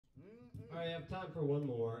I have time for one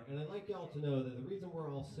more, and I'd like y'all to know that the reason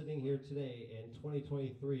we're all sitting here today in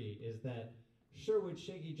 2023 is that Sherwood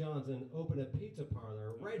Shaky Johnson opened a pizza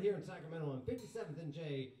parlor right here in Sacramento on 57th and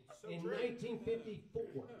J in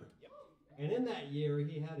 1954. And in that year,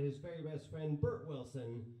 he had his very best friend, Bert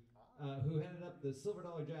Wilson, who headed up the Silver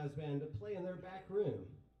Dollar Jazz Band, to play in their back room.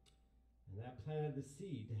 And that planted the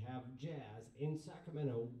seed to have jazz in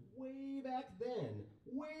Sacramento way back then,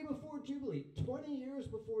 way before Jubilee, 20 years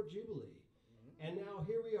before Jubilee. And now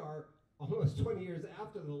here we are, almost 20 years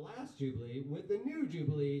after the last Jubilee, with the new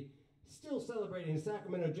Jubilee, still celebrating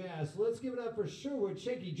Sacramento jazz. So let's give it up for Sherwood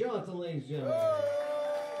Shaky Johnson, ladies and gentlemen.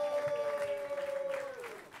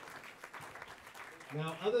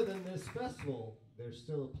 Now, other than this festival, there's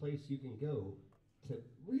still a place you can go to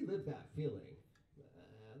relive that feeling.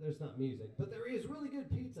 There's not music, but there is really good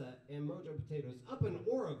pizza and Mojo Potatoes. Up in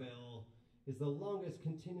Oroville is the longest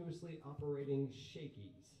continuously operating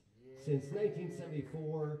Shakeys. Since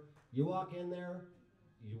 1974, you walk in there,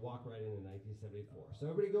 you walk right into 1974. So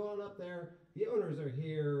everybody go on up there. The owners are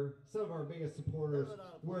here. Some of our biggest supporters.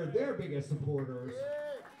 We're their biggest supporters.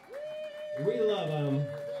 We love them.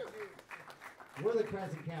 We're the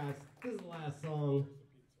Crescent Katz. This is the last song.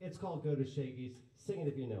 It's called Go to Shakeys. Sing it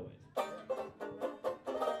if you know it.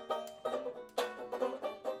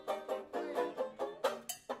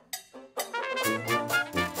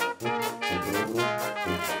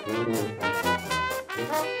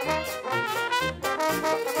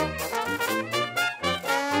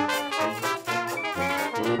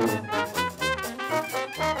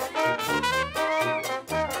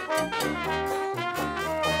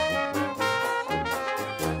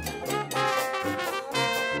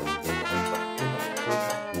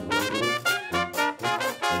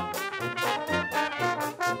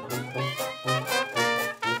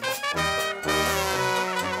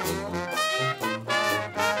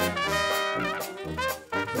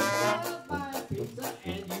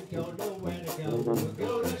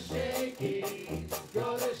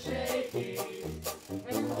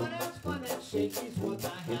 Shakeys, what the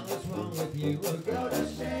hell is wrong with you? Go to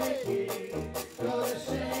Shakeys, go to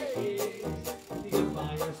Shakeys. You can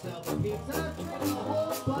buy yourself a pizza, drink a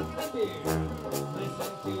whole bucket of beer,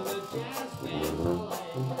 listen to the jazz band play.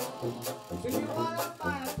 So you want to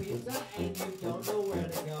buy a pizza and you don't know where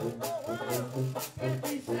to go,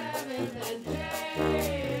 57th and J,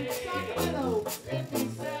 Sacramento,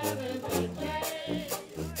 57th and J.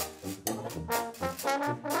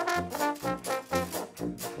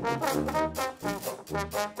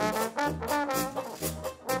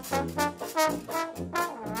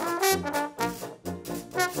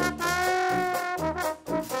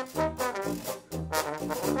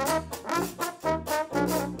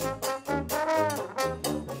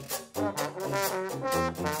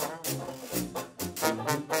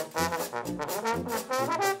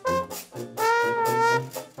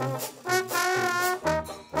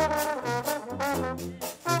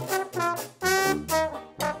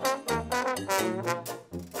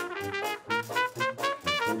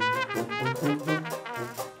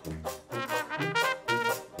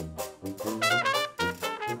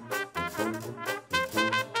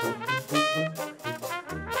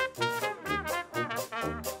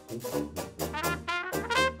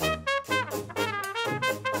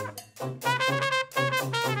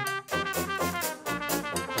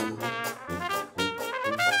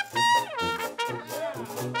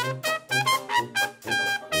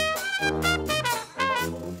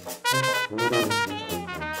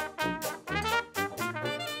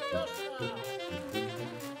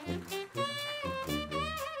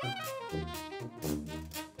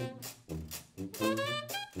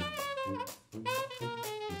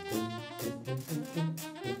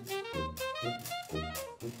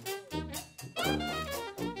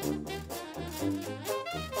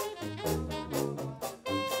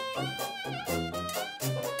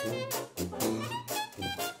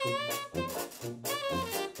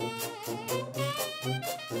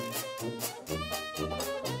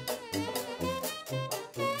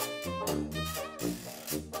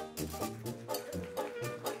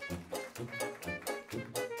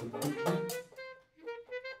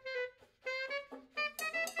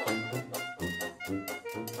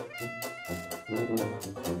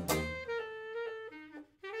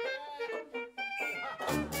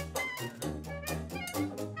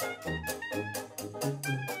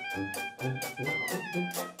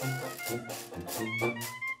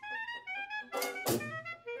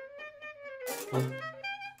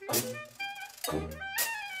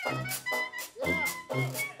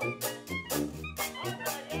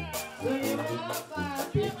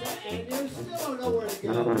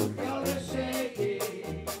 Go to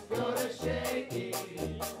Shakeys, go to Shakeys.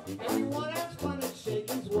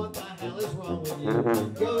 you.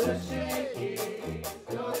 Go to Shakeys,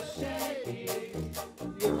 go to Shakeys.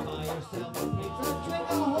 You buy yourself a pizza, drink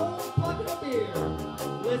a whole bucket of beer.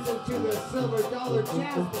 Listen to the Silver Dollar Jazz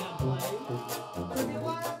Band play. So if you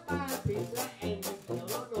want to buy a pizza and you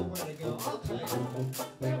don't know where to go, I'll tell you.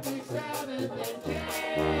 57th and J.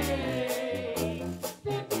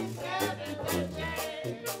 57th and J.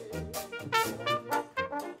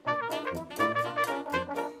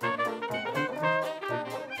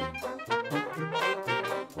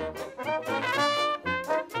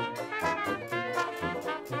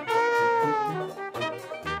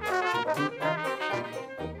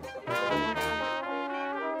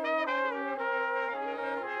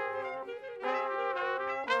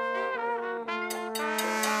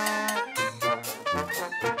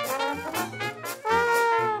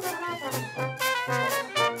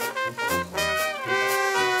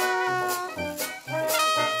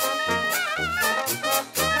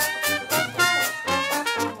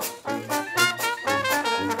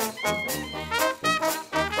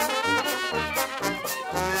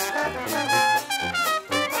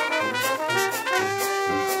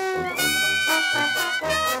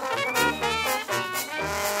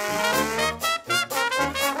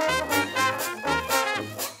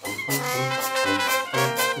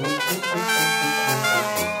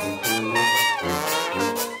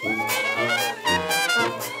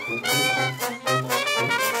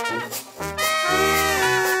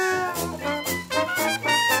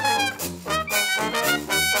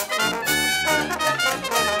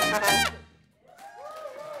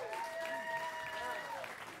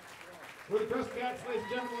 We're the Crescent Katz, ladies and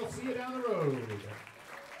gentlemen. We'll see you down the road.